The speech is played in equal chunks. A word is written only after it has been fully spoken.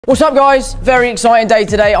What's up guys? Very exciting day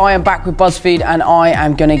today. I am back with BuzzFeed and I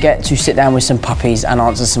am going to get to sit down with some puppies and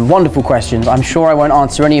answer some wonderful questions. I'm sure I won't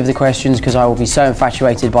answer any of the questions because I will be so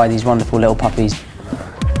infatuated by these wonderful little puppies.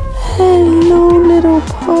 Hello little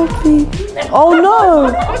puppy. Oh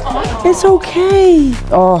no! It's okay.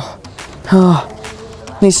 Oh,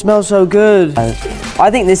 they smell so good. I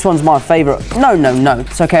think this one's my favourite. No,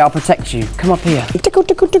 it's okay, I'll protect you. Come up here. Tickle,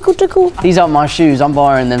 tickle, tickle, tickle. These aren't my shoes, I'm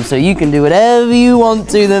borrowing them, so you can do whatever you want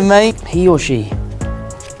to them, mate. He or she?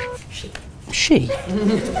 She.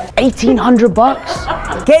 1,800 bucks?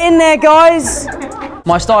 Get in there, guys.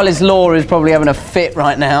 My stylist Laura is probably having a fit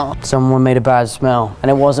right now. Someone made a bad smell, and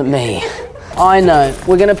it wasn't me. I know.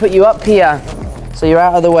 We're gonna put you up here, so you're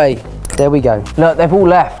out of the way. There we go. Look, they've all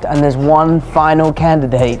left, and there's one final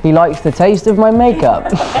candidate. He likes the taste of my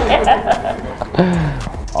makeup.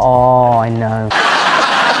 Oh, I know.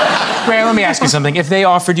 Ray, let me ask you something. If they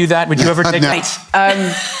offered you that, would you ever take it?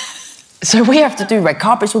 So we have to do red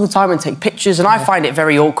carpets all the time and take pictures, and I find it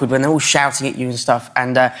very awkward when they're all shouting at you and stuff.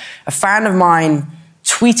 And a fan of mine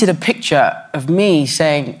tweeted a picture of me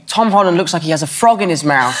saying, Tom Holland looks like he has a frog in his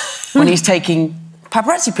mouth when he's taking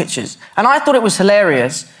paparazzi pictures. And I thought it was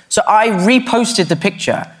hilarious. So I reposted the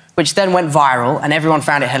picture, which then went viral, and everyone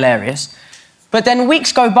found it hilarious. But then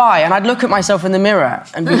weeks go by, and I'd look at myself in the mirror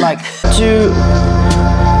and be like, to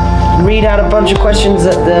read out a bunch of questions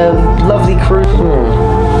that the lovely crew...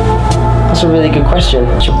 That's a really good question.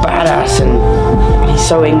 Such a badass, and he's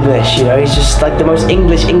so English, you know? He's just like the most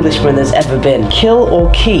English Englishman there's ever been. Kill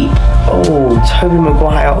or keep? Oh, Tobey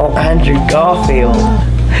Maguire or Andrew Garfield.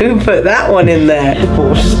 Who put that one in there?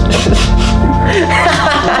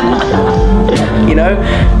 You know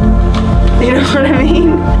what I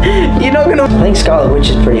mean? You're not gonna... I think Scarlet Witch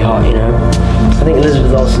is pretty hot, you know? I think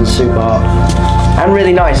Elizabeth Olsen's super hot. And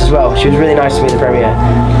really nice as well. She was really nice to me at the premiere.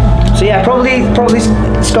 So yeah, probably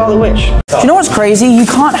Scarlet Witch. You know what's crazy? You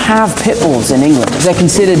can't have pit bulls in England. They're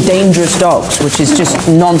considered dangerous dogs, which is just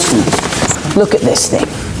nonsense. Look at this thing.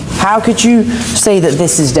 How could you say that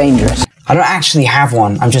this is dangerous? I don't actually have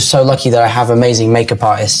one. I'm just so lucky that I have amazing makeup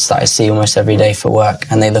artists that I see almost every day for work,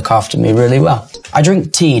 and they look after me really well. I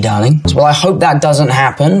drink tea, darling. Well, I hope that doesn't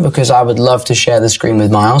happen because I would love to share the screen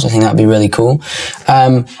with Miles. I think that'd be really cool.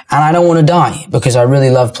 And I don't want to die because I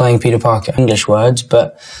really love playing Peter Parker. English words,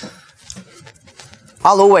 but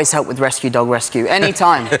I'll always help with rescue dog rescue,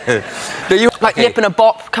 anytime. Do you like nip and a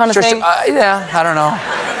bop kind of thing? Yeah, I don't know.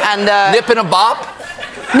 And nip and a bop?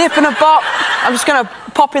 Nip and a bop. I'm just gonna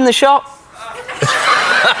pop in the shop.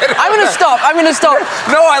 I'm gonna stop.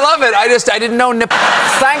 No, I love it. I didn't know nip.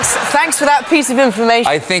 Thanks for that piece of information.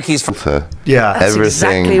 I think he's from... Yeah. That's everything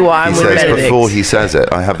exactly why I'm he with says Benedict. before he says it,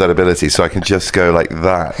 I have that ability, so I can just go like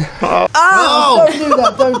that. Oh!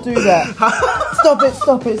 Don't do that.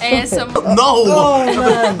 Stop it. ASMR. No!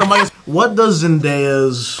 Oh, man. What does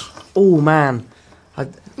Zendaya's... Oh, man.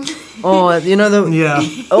 Oh, you know the... Yeah.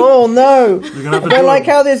 Oh, no. You're gonna have to I don't do like it.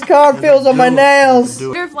 how this card feels on my nails. I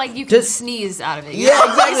wonder if, like, you can sneeze out of it. Yeah,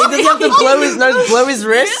 exactly. Does he have to blow his nose, blow his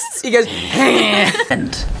wrists? He goes...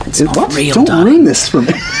 It's not real, Don't ruin this for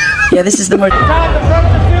me. Yeah, this is the most...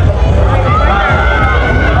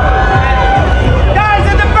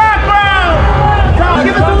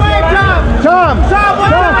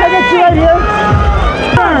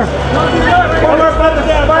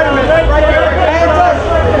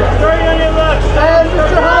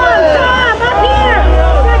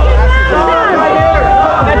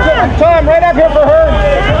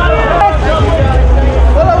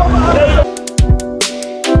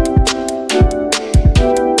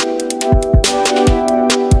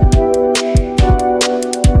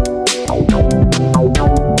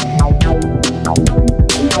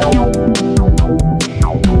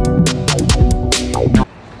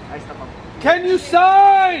 Can you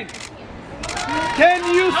sign? Can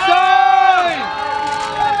you sign?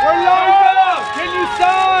 We're lined up. Can you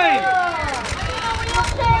sign?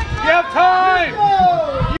 You have time.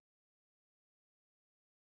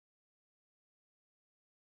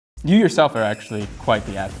 You yourself are actually quite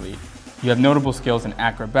the athlete. You have notable skills in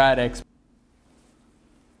acrobatics.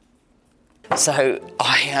 So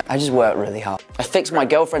I just work really hard. I fixed my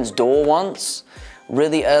girlfriend's door once.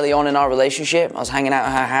 Really early on in our relationship, I was hanging out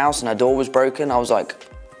at her house and her door was broken. I was like,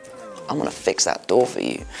 I'm gonna fix that door for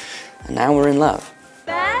you. And now we're in love.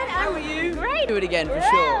 Bad? How are you? Great. Do it again for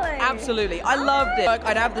sure. Absolutely. I loved it.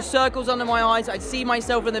 I'd have the circles under my eyes. I'd see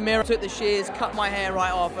myself in the mirror, took the shears, cut my hair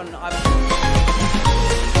right off, and